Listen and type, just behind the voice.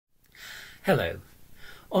Hello.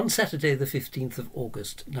 On Saturday the 15th of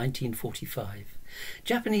August 1945,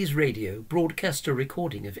 Japanese radio broadcast a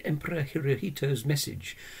recording of Emperor Hirohito's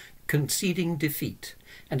message conceding defeat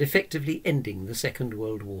and effectively ending the Second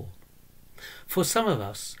World War. For some of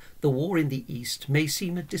us, the war in the East may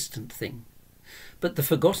seem a distant thing, but the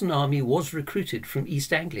Forgotten Army was recruited from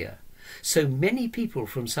East Anglia, so many people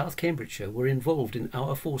from South Cambridgeshire were involved in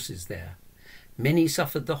our forces there. Many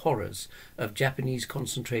suffered the horrors of Japanese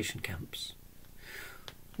concentration camps.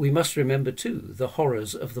 We must remember too the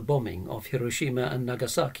horrors of the bombing of Hiroshima and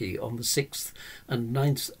Nagasaki on the 6th and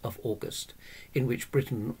 9th of August, in which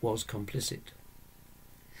Britain was complicit.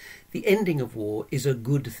 The ending of war is a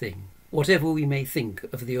good thing, whatever we may think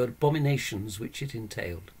of the abominations which it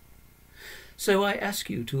entailed. So I ask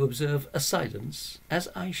you to observe a silence, as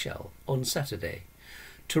I shall on Saturday,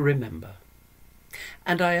 to remember.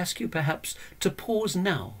 And I ask you perhaps to pause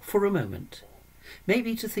now for a moment,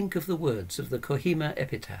 maybe to think of the words of the Kohima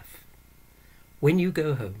epitaph. When you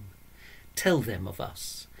go home, tell them of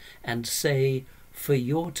us, and say, for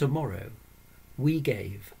your tomorrow, we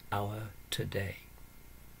gave our today.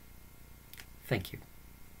 Thank you.